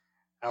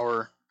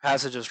Our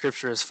passage of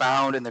Scripture is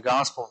found in the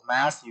Gospel of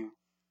Matthew,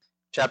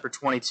 chapter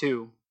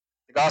 22.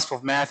 The Gospel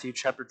of Matthew,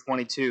 chapter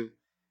 22.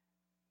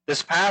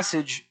 This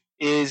passage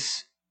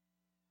is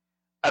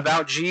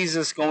about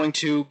Jesus going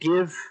to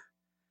give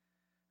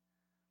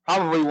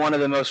probably one of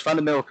the most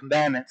fundamental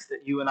commandments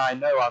that you and I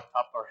know off the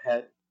top of our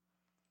head.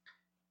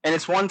 And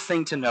it's one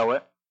thing to know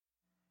it,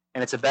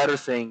 and it's a better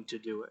thing to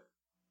do it.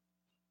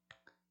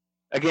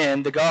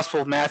 Again, the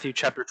Gospel of Matthew,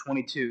 chapter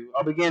 22.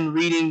 I'll begin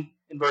reading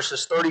in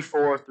verses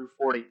 34 through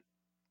 40.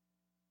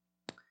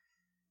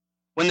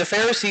 When the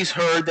Pharisees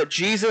heard that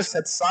Jesus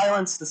had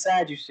silenced the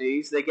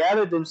Sadducees, they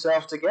gathered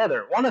themselves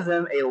together. One of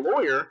them, a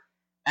lawyer,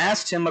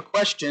 asked him a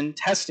question,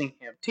 testing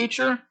him.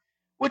 Teacher,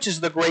 which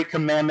is the great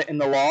commandment in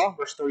the law?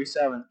 Verse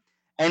 37.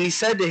 And he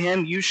said to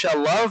him, You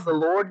shall love the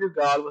Lord your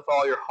God with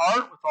all your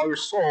heart, with all your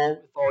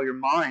soul, with all your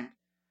mind.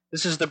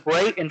 This is the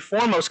great and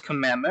foremost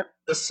commandment.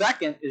 The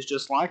second is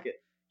just like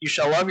it. You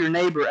shall love your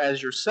neighbor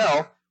as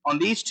yourself. On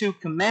these two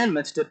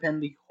commandments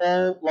depend the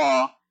whole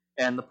law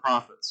and the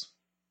prophets.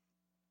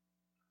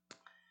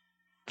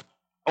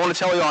 I want to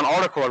tell you on an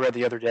article I read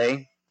the other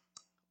day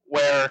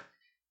where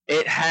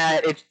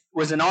it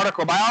was an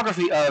article, a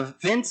biography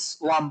of Vince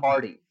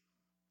Lombardi.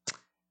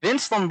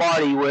 Vince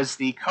Lombardi was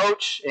the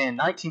coach in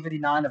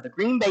 1959 of the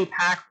Green Bay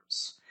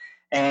Packers,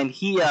 and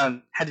he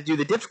had to do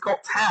the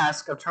difficult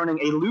task of turning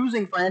a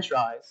losing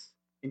franchise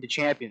into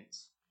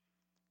champions.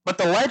 But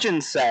the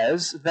legend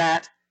says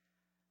that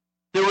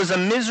there was a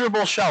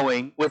miserable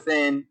showing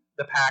within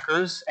the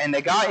Packers, and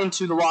they got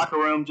into the locker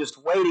room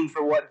just waiting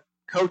for what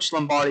Coach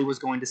Lombardi was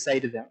going to say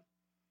to them.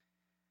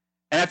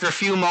 And after a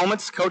few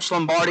moments, Coach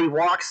Lombardi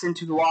walks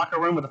into the locker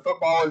room with a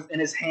football in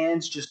his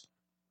hands, just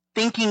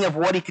thinking of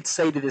what he could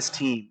say to this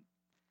team.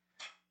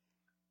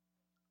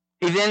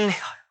 He then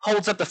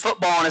holds up the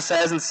football in his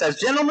hands and says,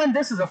 Gentlemen,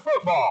 this is a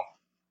football.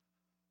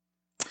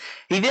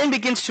 He then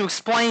begins to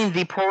explain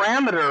the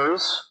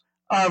parameters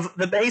of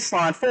the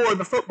baseline for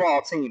the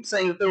football team,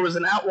 saying that there was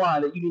an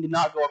outline that you need to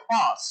not go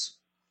across.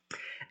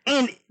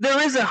 And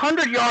there is a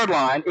 100-yard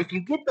line. If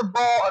you get the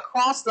ball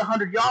across the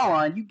 100-yard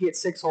line, you get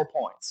 6 whole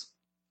points.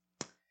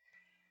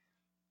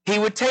 He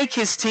would take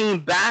his team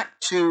back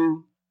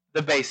to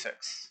the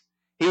basics.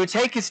 He would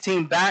take his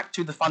team back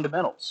to the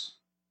fundamentals.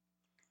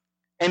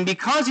 And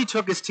because he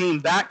took his team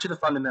back to the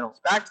fundamentals,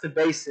 back to the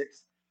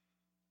basics,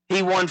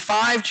 he won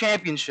 5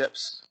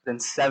 championships in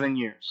 7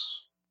 years.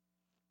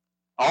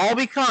 All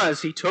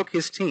because he took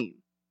his team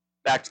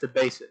back to the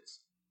basics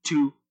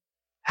to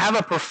have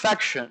a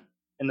perfection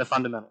in the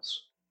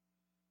fundamentals.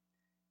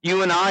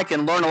 You and I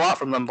can learn a lot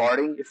from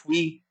Lombardi if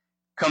we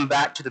come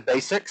back to the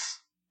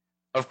basics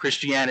of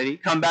Christianity,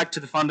 come back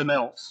to the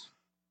fundamentals.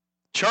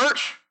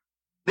 Church,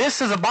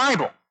 this is a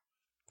Bible.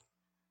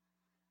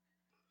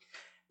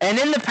 And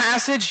in the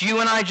passage you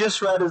and I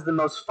just read is the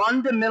most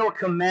fundamental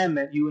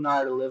commandment you and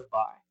I are to live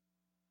by.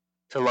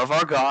 To love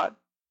our God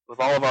with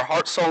all of our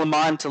heart, soul, and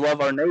mind, to love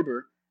our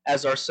neighbor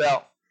as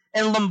ourselves.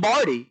 And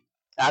Lombardi,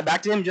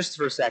 back to him just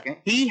for a second,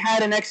 he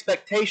had an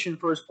expectation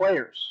for his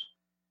players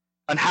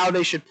on how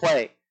they should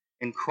play.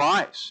 And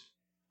Christ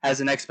has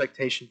an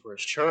expectation for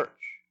his church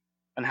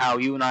on how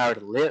you and I are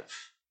to live.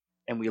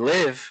 And we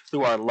live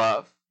through our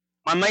love.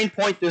 My main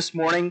point this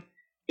morning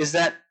is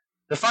that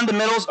the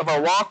fundamentals of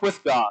our walk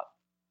with God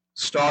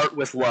start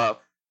with love.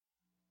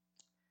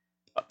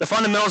 The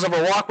fundamentals of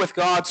our walk with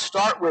God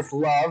start with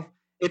love.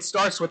 It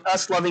starts with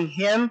us loving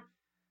Him,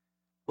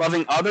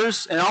 loving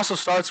others, and it also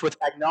starts with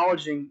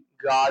acknowledging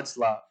God's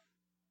love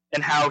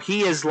and how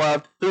He is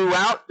loved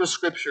throughout the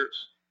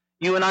Scriptures.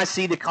 You and I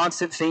see the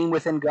constant theme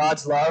within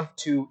God's love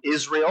to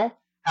Israel,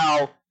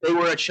 how they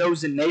were a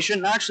chosen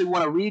nation. I actually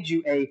want to read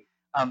you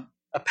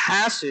a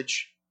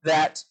passage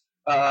that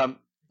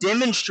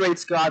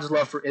demonstrates God's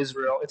love for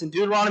Israel. It's in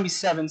Deuteronomy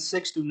 7,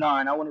 6 through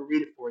 9. I want to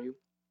read it for you.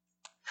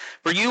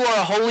 For you are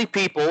a holy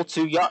people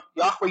to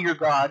Yahweh your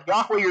God.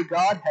 Yahweh your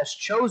God has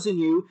chosen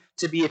you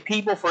to be a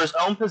people for His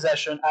own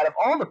possession out of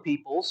all the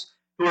peoples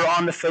who are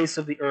on the face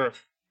of the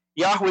earth.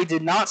 Yahweh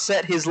did not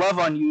set His love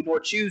on you nor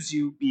choose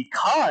you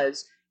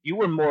because you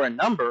were more in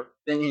number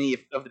than any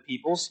of the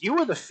peoples. You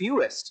were the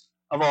fewest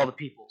of all the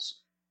peoples.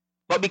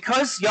 But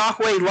because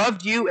Yahweh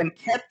loved you and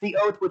kept the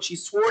oath which He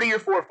swore to your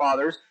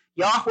forefathers,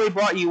 Yahweh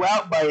brought you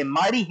out by a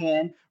mighty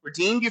hand,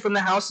 redeemed you from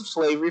the house of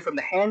slavery, from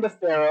the hand of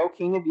Pharaoh,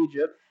 king of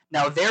Egypt.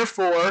 Now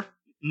therefore,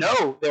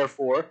 know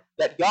therefore,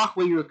 that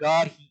Yahweh your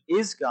God, He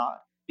is God,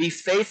 the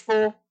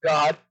faithful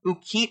God who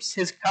keeps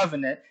His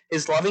covenant,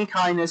 His loving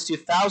kindness to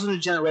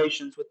 1,000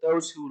 generations with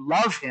those who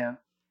love Him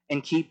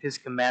and keep His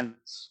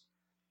commandments.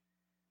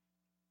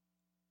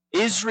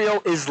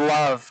 Israel is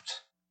loved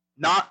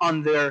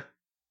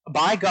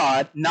by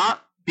God,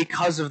 not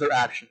because of their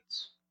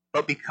actions,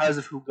 but because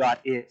of who God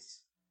is.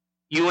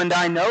 You and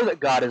I know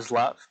that God is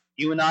love.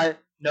 You and I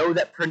know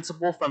that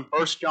principle from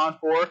 1 John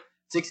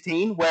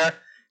 4:16, where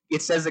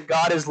it says that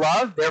God is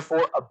love,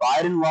 therefore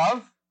abide in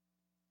love.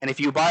 And if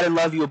you abide in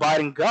love, you abide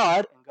in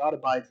God, and God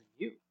abides in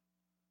you.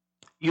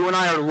 You and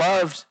I are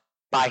loved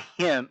by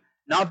Him,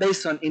 not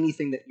based on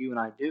anything that you and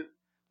I do,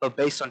 but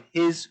based on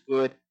His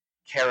good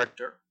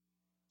character.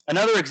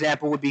 Another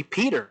example would be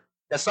Peter,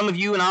 that some of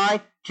you and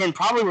I can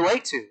probably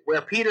relate to,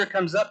 where Peter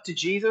comes up to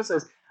Jesus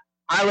and says,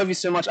 I love you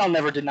so much, I'll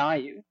never deny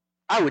you.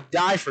 I would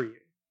die for you.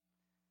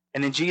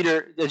 And then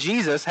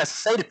Jesus has to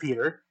say to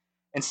Peter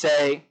and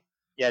say,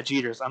 yeah,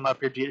 Jeters, I'm up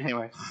here, Jeters,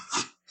 anyway.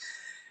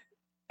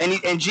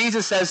 and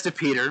Jesus says to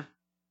Peter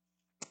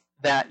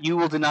that you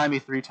will deny me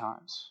 3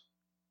 times.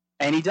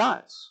 And he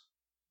does.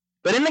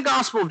 But in the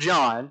Gospel of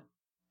John,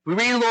 we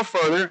read a little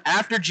further,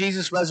 after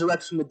Jesus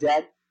resurrects from the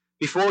dead,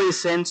 before he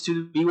ascends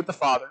to be with the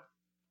Father,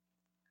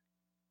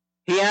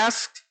 he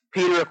asked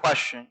Peter a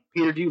question.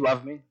 Peter, do you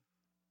love me?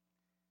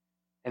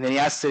 And then he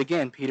asks it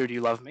again, Peter, do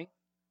you love me?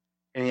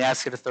 And he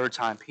asks it a 3rd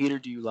time, Peter,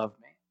 do you love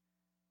me?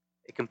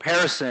 A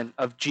comparison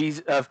of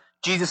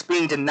Jesus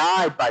being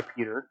denied by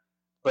Peter,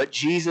 but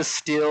Jesus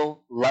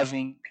still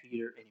loving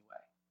Peter anyway.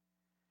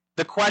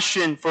 The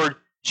question for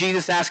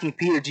Jesus asking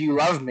Peter, do you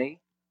love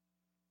me?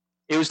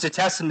 It was to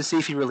test him to see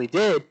if he really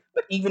did,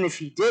 but even if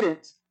he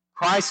didn't,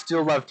 Christ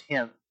still loved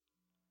him.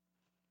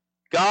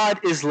 God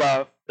is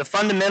love. The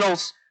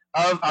fundamentals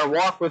of our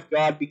walk with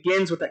God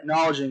begins with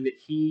acknowledging that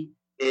he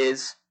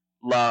is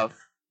love.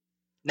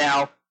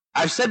 Now,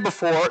 I've said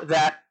before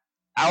that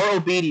our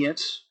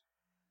obedience,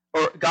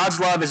 or God's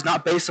love, is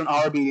not based on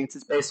our obedience,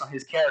 it's based on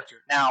his character.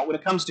 Now, when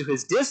it comes to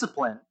his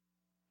discipline,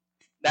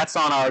 that's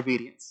on our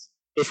obedience.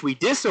 If we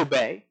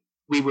disobey,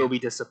 we will be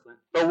disciplined.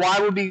 But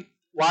why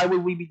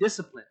would we be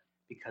disciplined?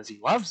 Because he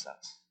loves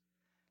us.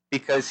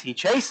 Because he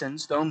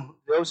chastens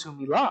those whom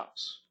he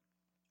loves.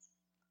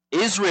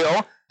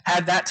 Israel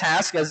had that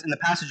task, as in the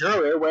passage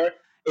earlier, where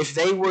if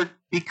they were,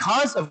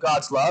 because of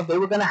God's love, they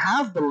were going to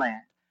have the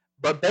land.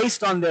 But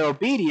based on their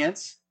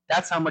obedience,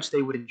 that's how much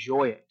they would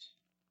enjoy it.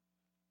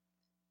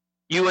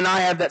 You and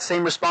I have that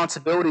same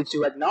responsibility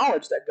to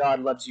acknowledge that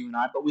God loves you and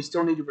I, but we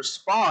still need to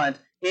respond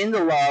in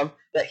the love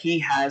that he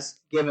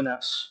has given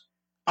us.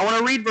 I want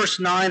to read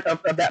verse 9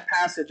 of that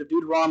passage of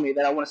Deuteronomy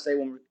that I want to say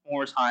one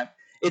more time.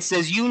 It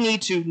says, you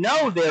need to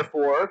know,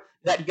 therefore,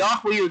 that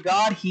Yahweh your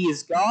God, he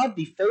is God,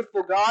 the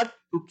faithful God,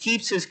 who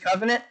keeps his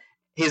covenant,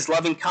 his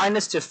loving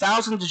kindness to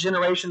thousands of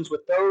generations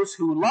with those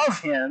who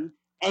love him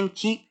and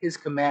keep his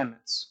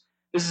commandments.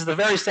 This is the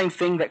very same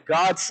thing that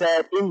God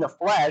said in the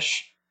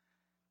flesh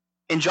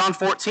in John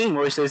 14,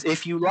 where he says,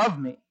 if you love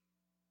me,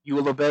 you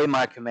will obey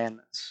my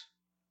commandments.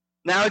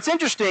 Now, it's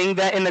interesting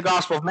that in the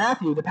Gospel of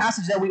Matthew, the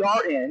passage that we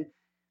are in,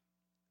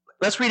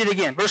 let's read it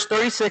again. Verse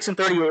 36 and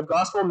 38 of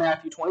Gospel of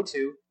Matthew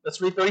 22.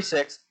 Let's read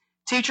 36.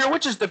 Teacher,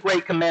 which is the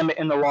great commandment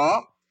in the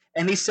law?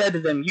 And he said to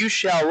them, you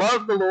shall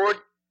love the Lord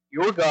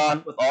your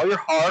God with all your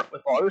heart,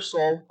 with all your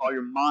soul, with all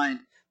your mind.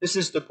 This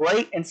is the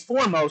great and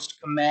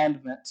foremost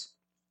commandment.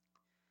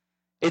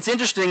 It's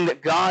interesting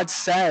that God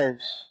says,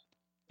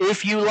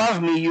 if you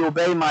love me, you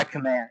obey my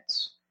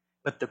commands.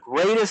 But the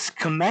greatest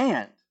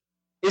command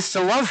is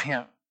to love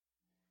him.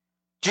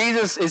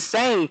 Jesus is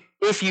saying,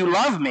 if you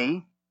love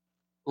me,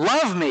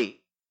 love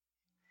me.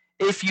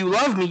 If you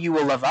love me, you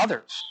will love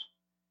others.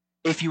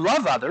 If you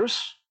love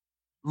others,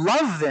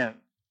 love them.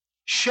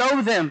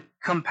 Show them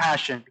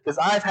compassion, because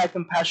I've had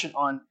compassion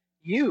on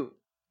you.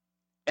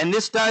 And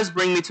this does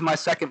bring me to my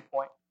second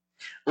point.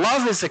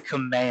 Love is a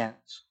command.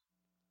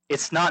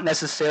 It's not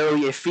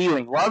necessarily a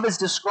feeling. Love is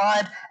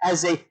described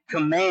as a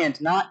command,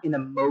 not an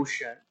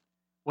emotion,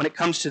 when it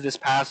comes to this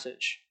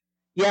passage.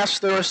 Yes,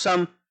 there are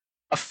some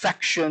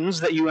affections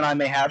that you and I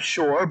may have,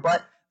 sure,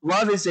 but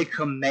love is a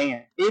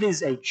command. It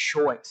is a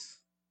choice.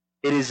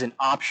 It is an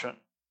option.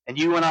 And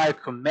you and I are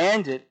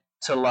commanded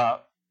to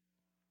love.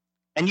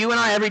 And you and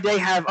I every day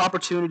have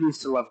opportunities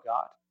to love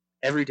God.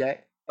 Every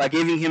day. By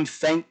giving him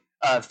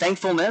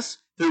thankfulness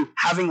through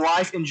having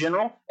life in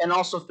general, and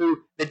also through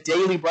the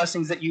daily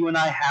blessings that you and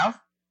I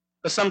have.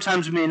 But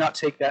sometimes we may not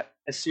take that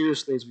as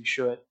seriously as we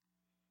should.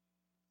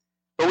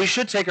 But we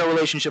should take our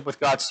relationship with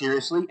God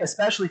seriously,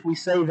 especially if we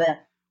say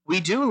that we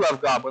do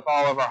love God with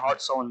all of our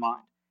heart, soul, and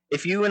mind.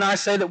 If you and I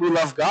say that we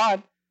love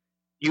God,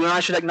 you and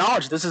I should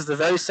acknowledge this is the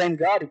very same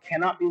God who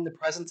cannot be in the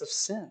presence of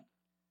sin.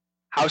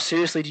 How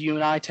seriously do you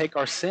and I take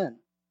our sin?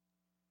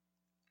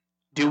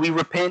 Do we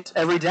repent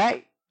every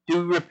day?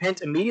 Do we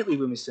repent immediately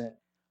when we sin?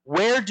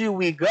 Where do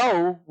we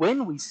go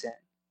when we sin?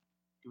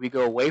 Do we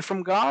go away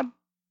from God?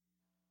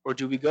 Or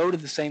do we go to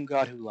the same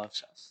God who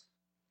loves us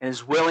and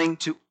is willing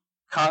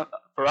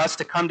for us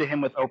to come to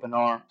him with open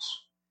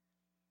arms?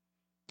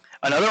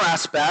 Another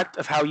aspect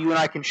of how you and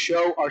I can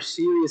show our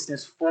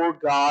seriousness for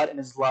God and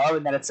his love,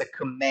 and that it's a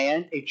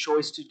command, a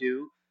choice to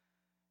do,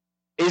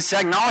 is to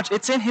acknowledge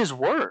it's in his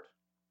word.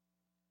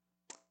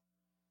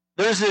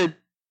 There's a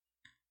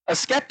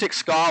skeptic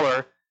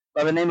scholar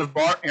by the name of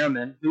Bart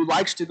Ehrman who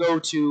likes to go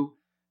to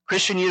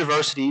Christian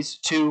universities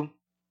to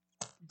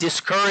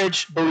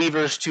discourage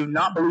believers to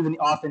not believe in the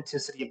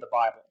authenticity of the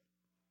Bible.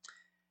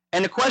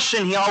 And the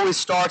question he always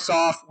starts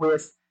off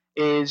with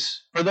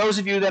is, for those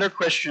of you that are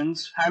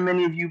Christians, how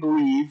many of you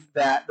believe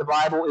that the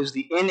Bible is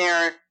the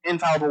inerrant,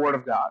 infallible Word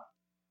of God?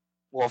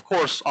 Well, of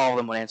course, all of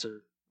them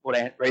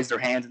would raise their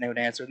hands and they would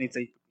answer, and they'd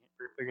say,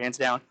 put your hands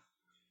down.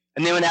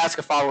 And they would ask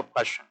a follow-up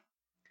question.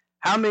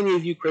 How many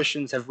of you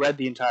Christians have read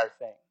the entire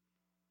thing?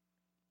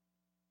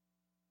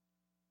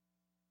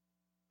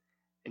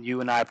 And you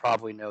and I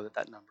probably know that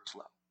that number is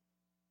low.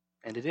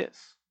 And it is.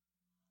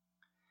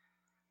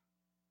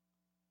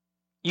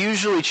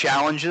 Usually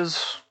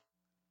challenges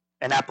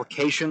and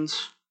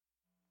applications,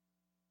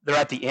 they're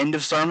at the end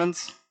of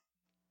sermons.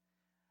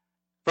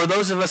 For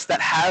those of us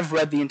that have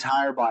read the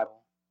entire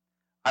Bible,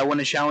 I want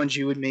to challenge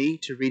you and me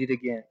to read it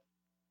again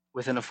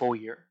within a full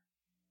year,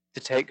 to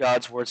take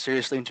God's word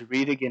seriously and to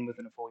read it again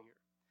within a full year.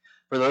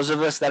 For those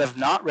of us that have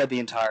not read the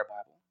entire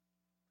Bible,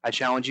 I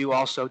challenge you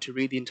also to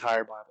read the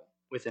entire Bible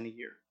within a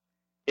year.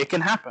 It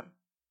can happen.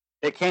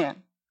 It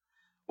can.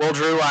 Well,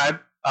 Drew, I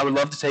would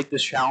love to take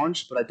this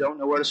challenge, but I don't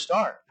know where to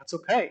start. That's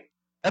okay.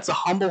 That's a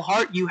humble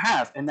heart you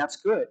have, and that's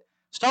good.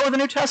 Start with the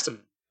New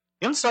Testament.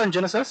 You don't start in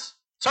Genesis.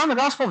 Start in the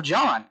Gospel of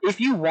John. If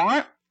you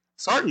want,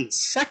 start in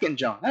 2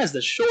 John. That is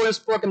the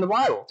shortest book in the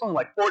Bible. It's only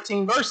like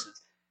 14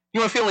 verses.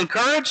 You want to feel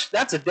encouraged?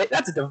 That's a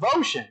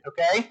devotion,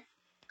 okay?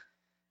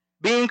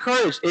 Be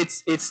encouraged.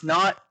 It's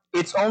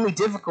only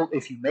difficult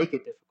if you make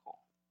it difficult.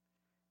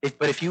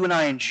 But if you and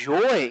I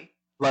enjoy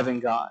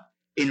loving God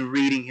in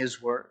reading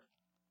His Word,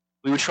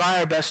 we would try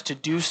our best to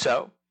do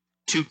so,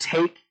 to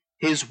take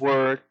His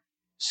Word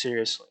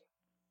seriously.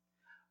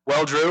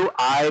 Well, Drew,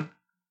 I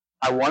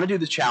want to do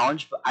the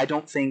challenge, but I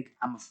don't think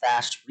I'm a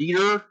fast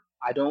reader.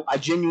 I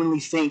genuinely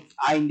think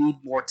I need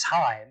more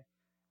time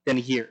than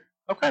a year.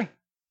 Okay,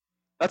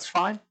 that's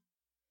fine.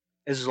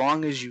 As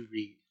long as you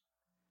read.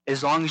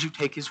 As long as you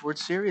take His Word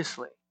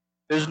seriously.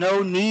 There's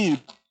no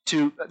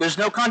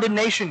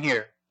condemnation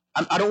here.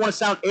 I don't want to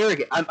sound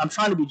arrogant. I'm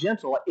trying to be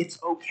gentle. It's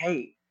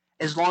okay.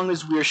 As long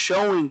as we're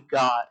showing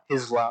God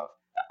His love,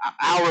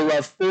 our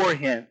love for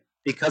Him,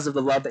 because of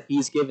the love that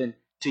He's given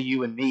to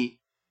you and me.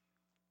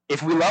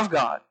 If we love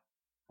God,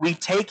 we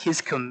take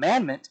His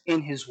commandment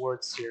in His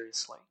Word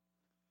seriously.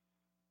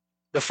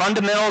 The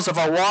fundamentals of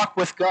our walk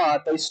with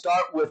God, they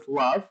start with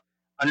love,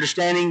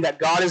 understanding that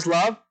God is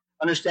love,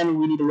 understanding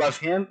we need to love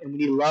Him, and we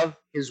need to love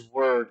His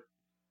Word.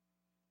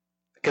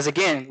 Because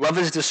again, love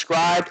is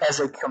described as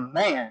a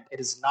command. It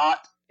is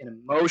not an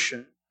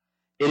emotion.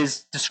 It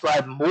is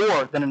described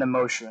more than an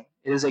emotion.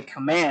 It is a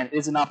command. It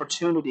is an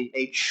opportunity,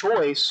 a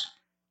choice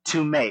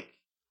to make.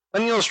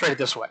 Let me illustrate it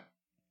this way.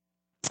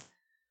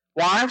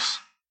 Wives,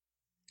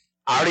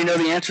 I already know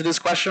the answer to this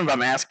question, but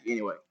I'm asking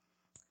anyway.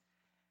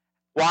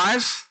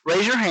 Wives,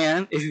 raise your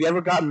hand if you've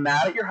ever gotten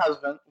mad at your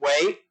husband.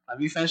 Wait, let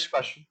me finish the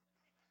question.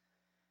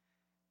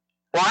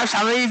 Wives,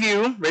 how many of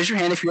you, raise your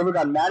hand if you ever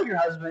got mad at your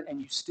husband and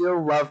you still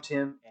loved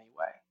him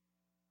anyway?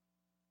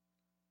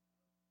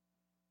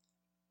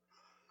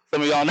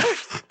 Some of y'all know.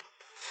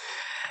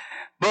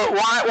 But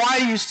why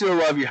do you still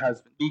love your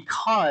husband?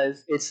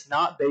 Because it's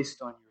not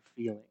based on your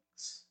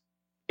feelings.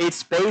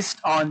 It's based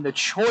on the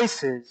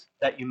choices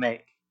that you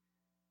make.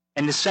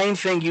 And the same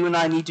thing you and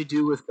I need to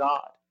do with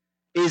God.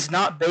 It is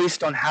not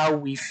based on how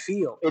we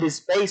feel. It is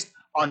based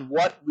on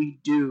what we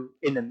do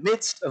in the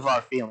midst of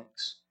our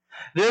feelings.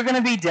 There are going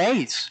to be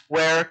days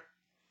where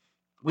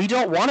we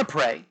don't want to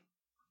pray,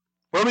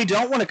 where we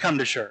don't want to come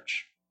to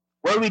church,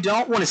 where we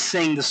don't want to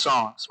sing the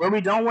songs, where we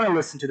don't want to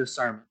listen to the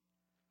sermon.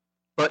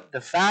 But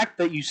the fact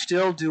that you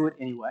still do it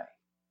anyway,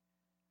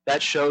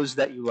 that shows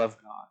that you love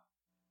God.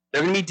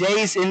 There are going to be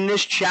days in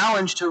this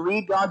challenge to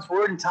read God's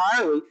Word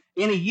entirely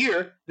in a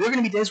year. There are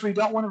going to be days where you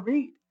don't want to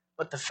read.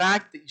 But the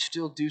fact that you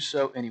still do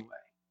so anyway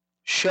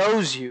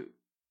shows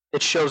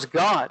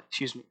God,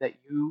 that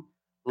you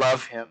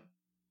love Him.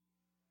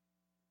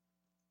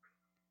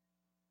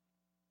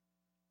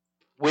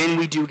 When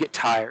we do get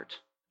tired,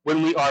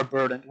 when we are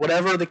burdened,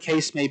 whatever the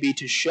case may be,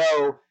 to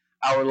show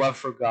our love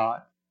for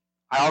God,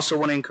 I also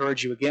want to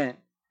encourage you again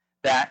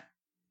that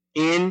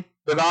in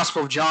the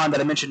Gospel of John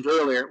that I mentioned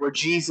earlier, where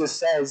Jesus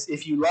says,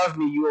 if you love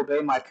me, you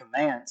obey my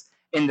commands,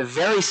 in the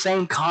very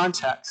same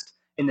context,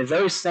 in the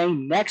very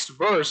same next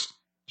verse,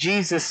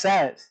 Jesus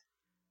says,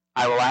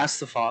 I will ask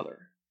the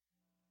Father,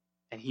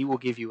 and He will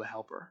give you a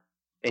helper,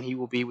 and He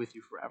will be with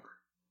you forever.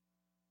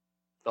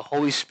 The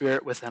Holy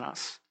Spirit within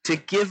us, to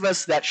give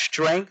us that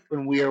strength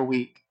when we are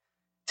weak,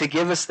 to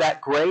give us that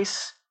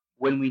grace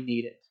when we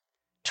need it,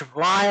 to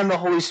rely on the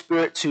Holy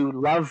Spirit to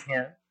love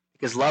Him,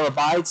 because love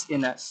abides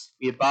in us.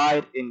 We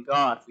abide in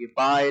God. We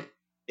abide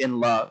in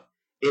love.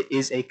 It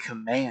is a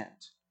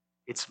command.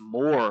 It's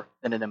more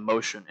than an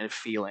emotion and a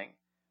feeling.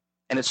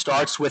 And it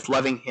starts with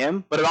loving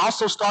Him, but it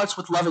also starts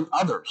with loving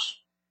others.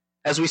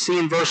 As we see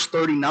in verse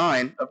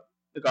 39 of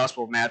the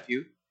Gospel of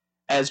Matthew,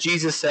 as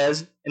Jesus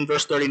says in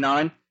verse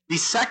 39, the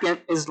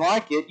second is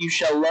like it, you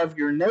shall love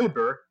your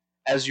neighbor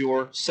as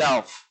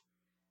yourself.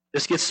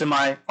 This gets to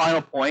my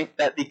final point,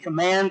 that the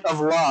command of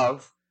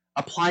love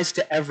applies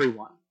to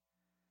everyone.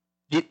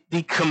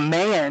 The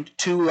command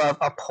to love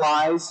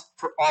applies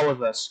for all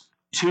of us.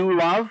 To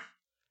love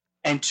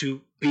and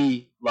to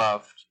be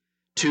loved.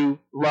 To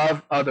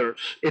love others.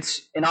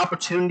 It's an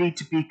opportunity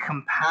to be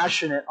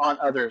compassionate on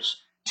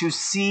others. To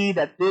see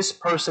that this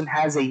person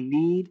has a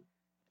need.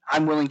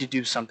 I'm willing to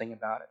do something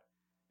about it.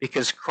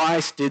 Because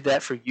Christ did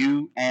that for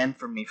you and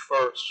for me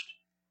first.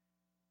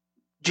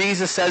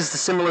 Jesus says the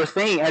similar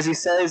thing as He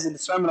says in the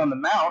Sermon on the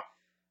Mount,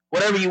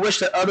 Whatever you wish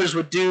that others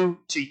would do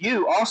to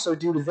you, also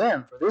do to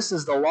them, for this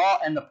is the law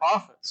and the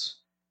prophets.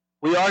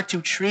 We are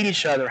to treat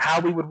each other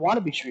how we would want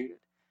to be treated.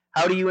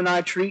 How do you and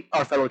I treat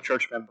our fellow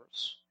church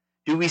members?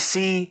 Do we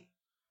see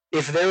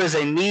if there is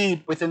a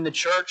need within the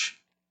church?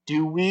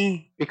 Do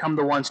we become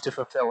the ones to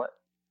fulfill it?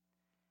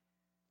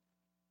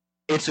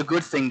 It's a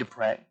good thing to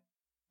pray.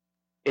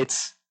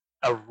 It's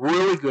a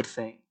really good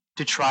thing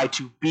to try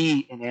to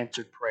be an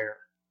answered prayer.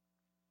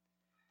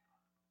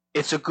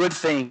 It's a good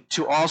thing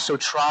to also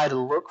try to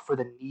look for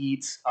the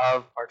needs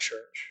of our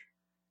church.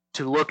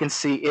 To look and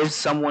see, is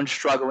someone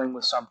struggling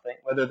with something,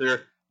 whether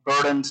they're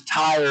burdened,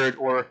 tired,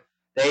 or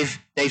they've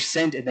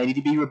sinned and they need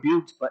to be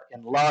rebuked, but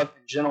in love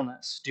and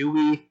gentleness. Do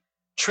we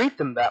treat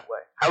them that way?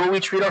 How will we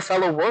treat our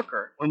fellow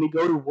worker when we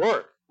go to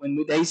work?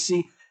 When they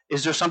see,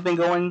 is there something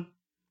going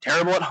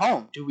terrible at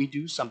home? Do we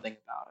do something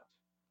about it?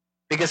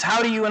 Because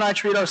how do you and I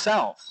treat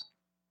ourselves?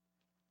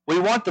 We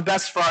want the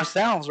best for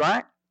ourselves,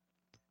 right?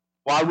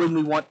 Why wouldn't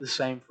we want the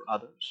same for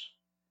others?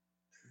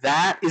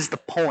 That is the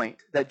point,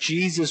 that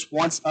Jesus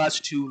wants us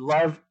to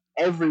love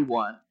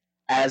everyone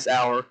as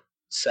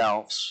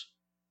ourselves.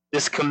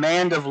 This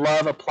command of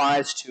love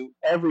applies to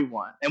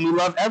everyone. And we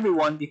love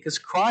everyone because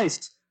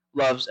Christ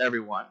loves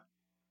everyone.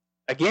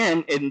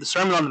 Again, in the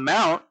Sermon on the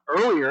Mount,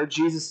 earlier,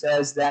 Jesus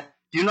says that,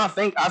 do not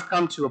think I've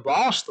come to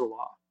abolish the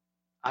law.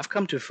 I've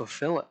come to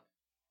fulfill it.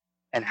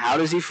 And how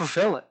does he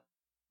fulfill it?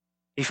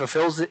 He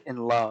fulfills it in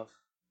love.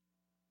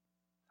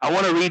 I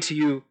want to read to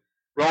you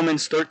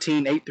Romans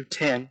 13, 8 through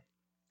 10,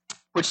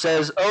 which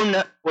says,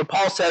 where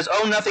Paul says,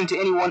 owe nothing to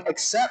anyone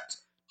except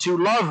to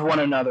love one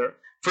another.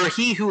 For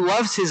he who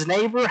loves his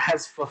neighbor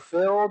has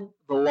fulfilled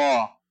the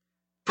law.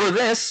 For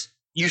this,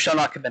 you shall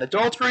not commit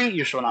adultery,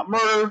 you shall not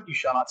murder, you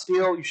shall not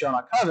steal, you shall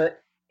not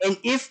covet. And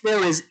if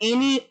there is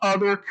any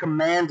other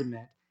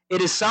commandment,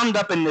 it is summed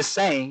up in this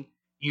saying,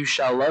 you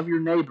shall love your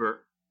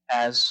neighbor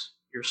as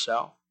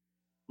yourself.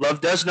 Love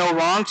does no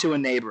wrong to a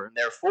neighbor, and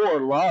therefore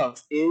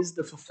love is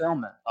the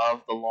fulfillment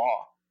of the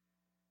law.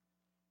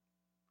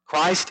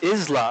 Christ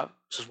is love,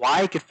 which is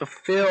why he could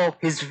fulfill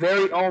his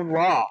very own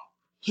law,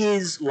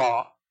 his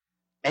law.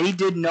 And he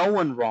did no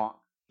one wrong.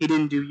 He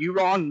didn't do you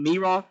wrong, me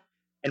wrong,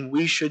 and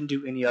we shouldn't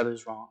do any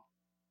others wrong.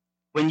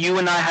 When you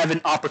and I have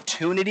an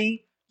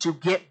opportunity to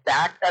get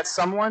back at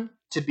someone,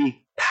 to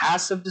be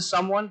passive to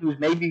someone who's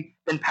maybe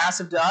been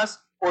passive to us,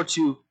 or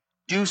to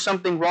do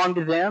something wrong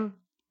to them,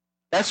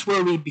 that's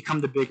where we become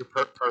the bigger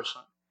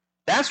person.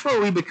 That's where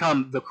we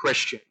become the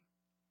Christian,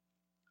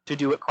 to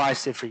do what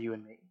Christ did for you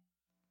and me.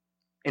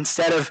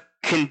 Instead of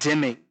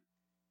condemning,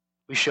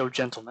 we show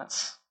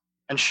gentleness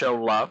and show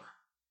love,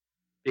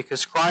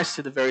 because Christ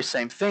did the very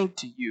same thing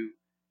to you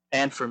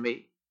and for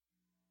me.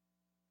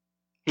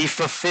 He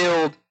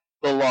fulfilled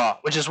the law,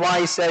 which is why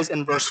he says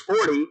in verse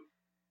 40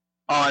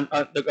 on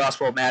the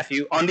Gospel of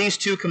Matthew, on these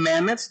two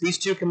commandments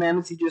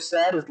he just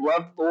said is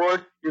love the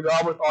Lord your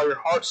God with all your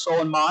heart, soul,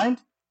 and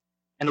mind,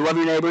 and to love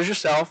your neighbor as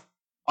yourself.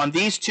 On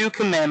these two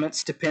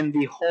commandments depend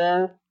the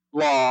whole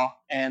law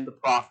and the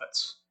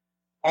prophets.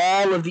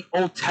 All of the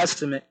Old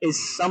Testament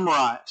is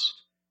summarized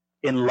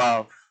in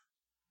love.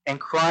 And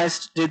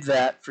Christ did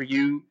that for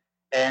you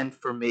and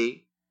for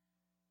me.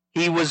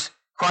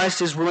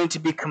 Christ is willing to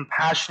be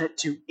compassionate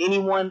to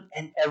anyone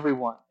and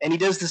everyone. And he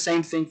does the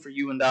same thing for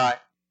you and I.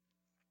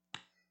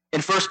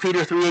 In 1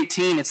 Peter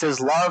 3:18, it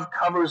says, love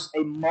covers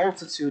a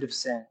multitude of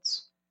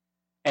sins,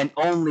 and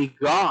only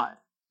God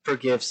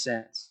forgives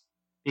sins,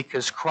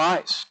 because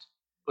Christ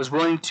was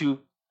willing to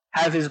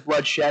have his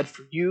blood shed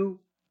for you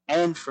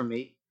and for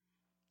me,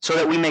 so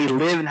that we may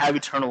live and have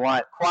eternal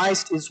life.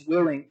 Christ is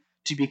willing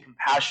to be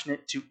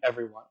compassionate to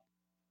everyone.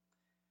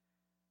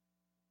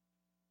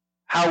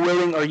 How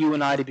willing are you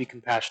and I to be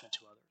compassionate to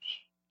others?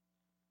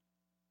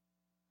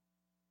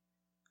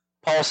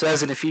 Paul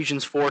says in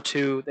Ephesians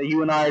 4:2 that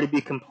you and I are to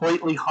be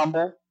completely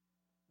humble,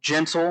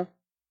 gentle,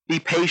 be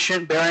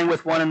patient, bearing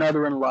with one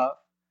another in love.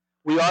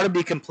 We are to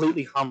be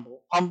completely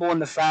humble. Humble in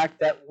the fact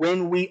that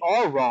when we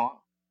are wrong,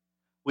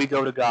 we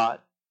go to God.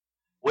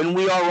 When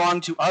we are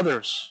wrong to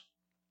others,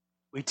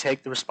 we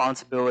take the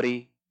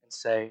responsibility and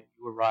say,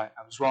 you were right,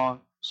 I was wrong,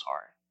 I'm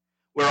sorry.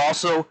 We're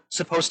also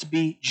supposed to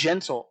be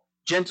gentle.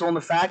 Gentle in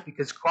the fact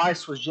because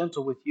Christ was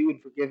gentle with you in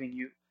forgiving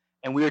you.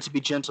 And we are to be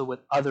gentle with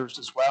others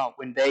as well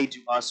when they do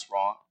us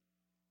wrong.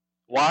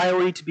 Why are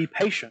we to be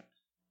patient?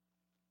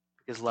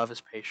 Because love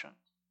is patient.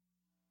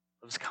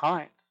 Love is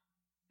kind.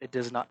 It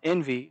does not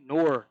envy,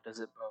 nor does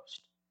it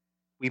boast.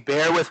 We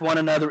bear with one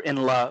another in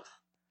love.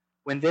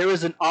 When there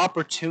is an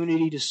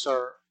opportunity to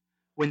serve,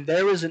 when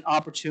there is an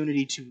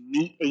opportunity to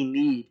meet a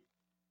need,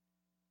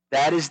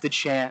 that is the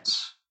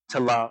chance to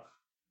love.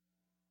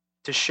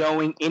 To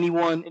showing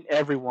anyone and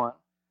everyone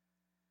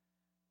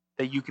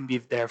that you can be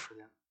there for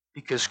them.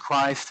 Because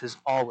Christ is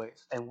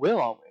always and will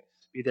always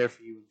be there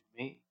for you and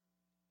for me.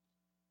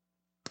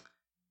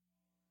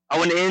 I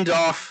want to end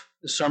off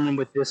the sermon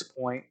with this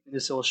point,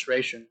 this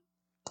illustration.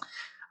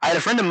 I had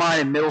a friend of mine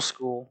in middle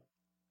school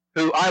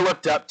who I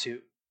looked up to.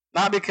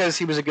 Not because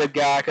he was a good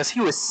guy, because he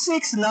was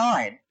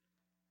 6'9".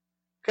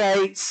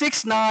 Okay,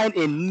 6'9"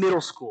 in middle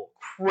school.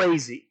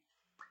 Crazy.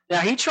 Now,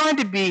 he tried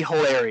to be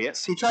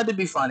hilarious. He tried to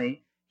be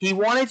funny. He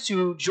wanted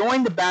to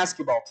join the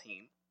basketball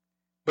team,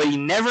 but he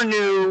never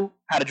knew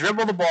how to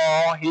dribble the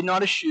ball. He didn't know how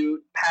to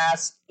shoot,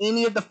 pass,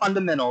 any of the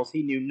fundamentals.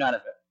 He knew none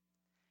of it.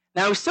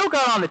 Now, he still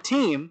got on the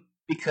team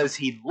because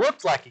he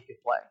looked like he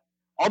could play,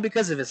 all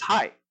because of his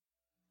height.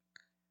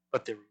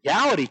 But the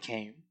reality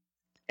came,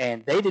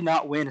 and they did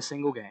not win a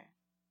single game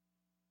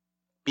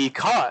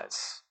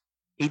because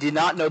he did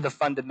not know the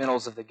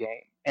fundamentals of the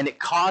game. And it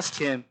cost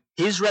him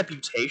his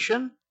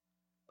reputation,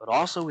 but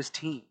also his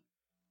team.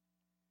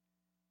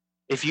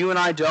 If you and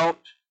I don't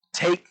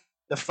take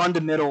the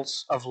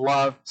fundamentals of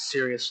love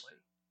seriously,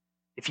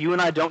 if you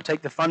and I don't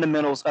take the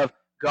fundamentals of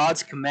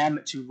God's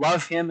commandment to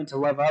love Him and to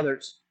love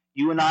others,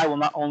 you and I will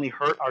not only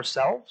hurt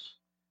ourselves,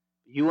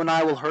 you and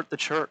I will hurt the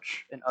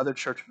church and other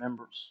church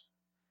members.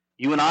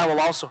 You and I will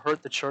also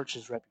hurt the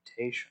church's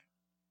reputation.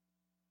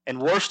 And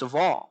worst of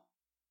all,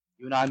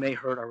 you and I may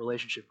hurt our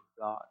relationship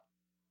with God.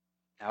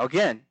 Now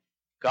again,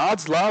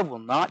 God's love will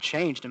not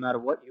change no matter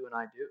what you and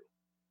I do.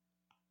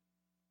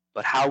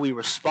 But how we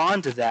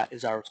respond to that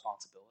is our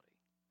responsibility.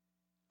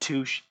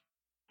 To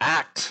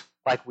act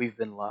like we've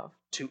been loved.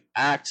 To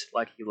act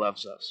like He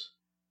loves us.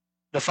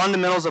 The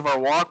fundamentals of our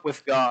walk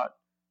with God,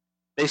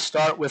 they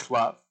start with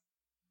love.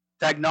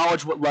 To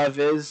acknowledge what love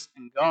is,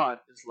 and God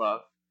is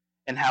love.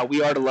 And how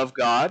we are to love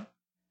God,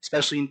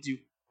 especially to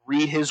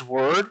read His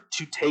Word,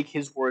 to take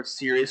His Word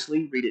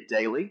seriously, read it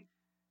daily,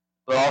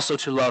 but also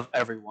to love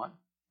everyone.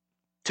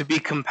 To be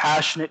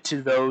compassionate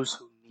to those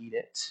who need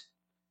it.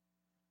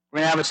 We're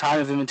going to have a time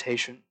of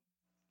invitation,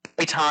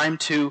 a time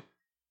to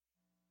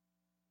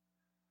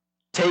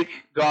take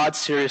God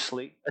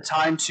seriously, a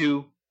time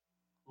to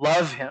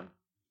love Him,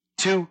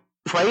 to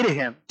pray to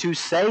Him, to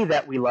say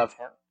that we love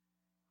Him.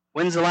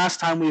 When's the last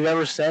time we've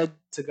ever said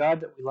to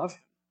God that we love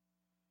Him?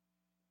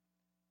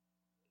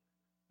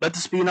 Let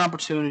this be an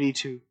opportunity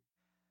to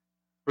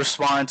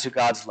respond to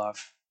God's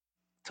love,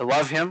 to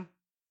love Him,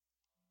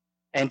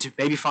 and to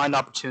maybe find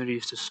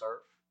opportunities to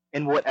serve,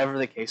 in whatever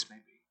the case may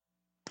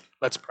be.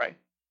 Let's pray.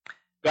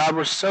 God,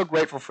 we're so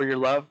grateful for your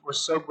love. We're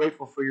so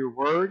grateful for your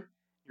word,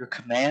 your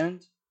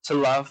command to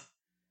love.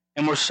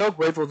 And we're so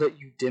grateful that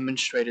you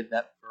demonstrated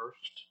that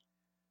first.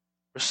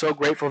 We're so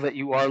grateful that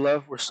you are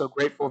love. We're so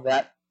grateful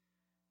that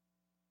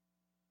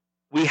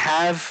we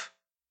have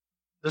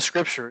the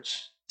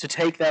scriptures to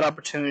take that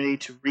opportunity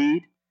to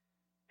read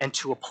and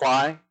to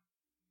apply.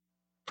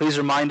 Please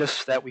remind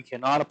us that we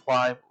cannot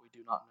apply what we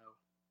do not know.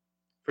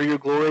 For your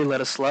glory, let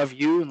us love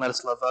you and let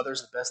us love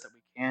others the best that we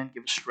can.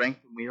 Give us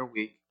strength when we are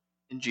weak.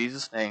 In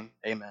Jesus' name,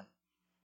 amen.